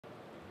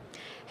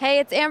Hey,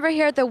 it's Amber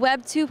here at the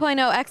Web 2.0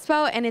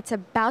 Expo, and it's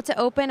about to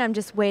open. I'm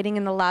just waiting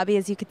in the lobby,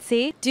 as you can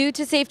see. Due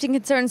to safety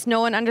concerns,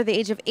 no one under the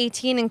age of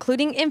 18,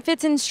 including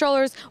infants and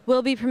strollers,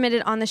 will be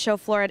permitted on the show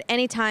floor at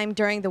any time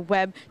during the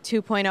Web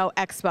 2.0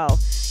 Expo.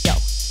 Yo,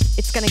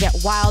 it's gonna get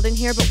wild in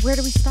here, but where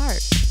do we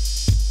start?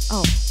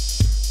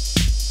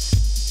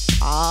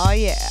 Oh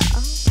yeah.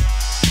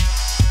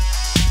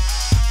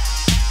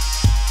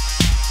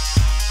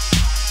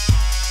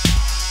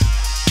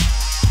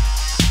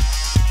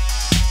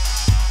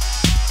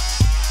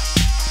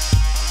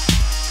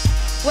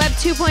 Web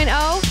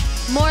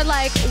 2.0, more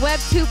like Web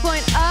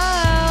 2.0.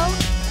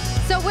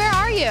 So where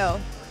are you?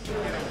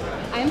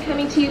 I'm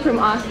coming to you from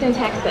Austin,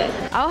 Texas.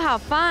 Oh, how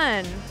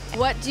fun.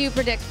 What do you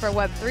predict for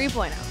Web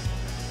 3.0?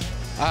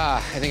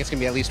 I think it's going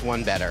to be at least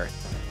one better.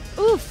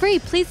 Ooh, free.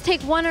 Please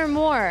take one or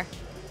more.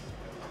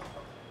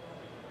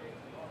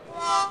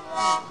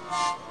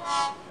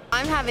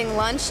 I'm having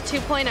lunch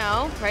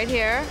 2.0 right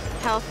here.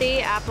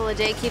 Healthy, apple a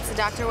day keeps the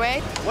doctor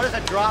away. What is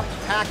a dropped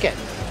packet?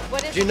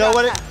 What is Do you know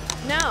what it?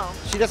 No.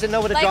 She doesn't know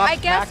what a Like, dropped I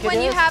guess packet is?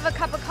 when you have a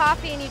cup of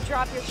coffee and you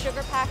drop your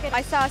sugar packet.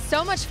 I saw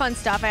so much fun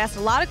stuff. I asked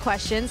a lot of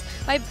questions.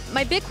 My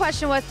big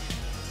question was,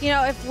 you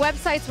know, if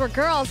websites were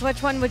girls,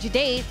 which one would you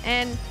date?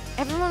 And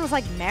everyone was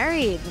like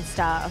married and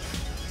stuff.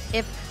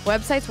 If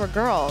websites were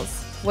girls,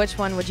 which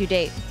one would you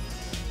date?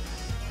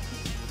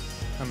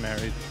 I'm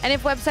married. And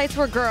if websites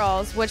were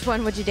girls, which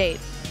one would you date?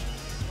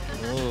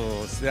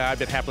 Oh, I've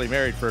been happily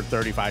married for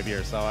 35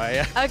 years, so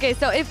I... Okay,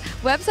 so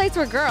if websites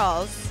were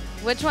girls,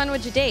 which one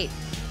would you date?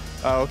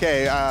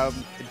 Okay,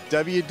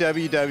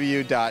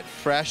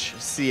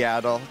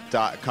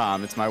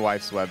 www.freshseattle.com. It's my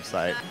wife's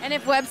website. And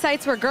if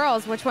websites were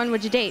girls, which one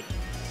would you date?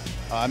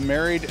 I'm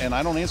married and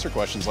I don't answer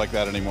questions like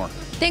that anymore.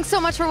 Thanks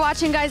so much for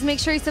watching, guys. Make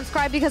sure you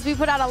subscribe because we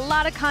put out a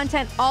lot of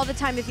content all the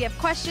time. If you have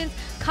questions,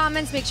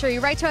 comments, make sure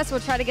you write to us. We'll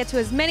try to get to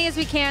as many as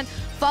we can.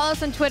 Follow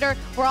us on Twitter.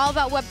 We're all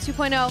about Web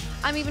 2.0.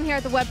 I'm even here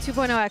at the Web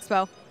 2.0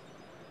 Expo.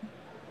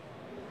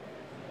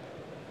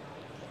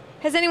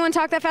 Has anyone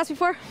talked that fast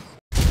before?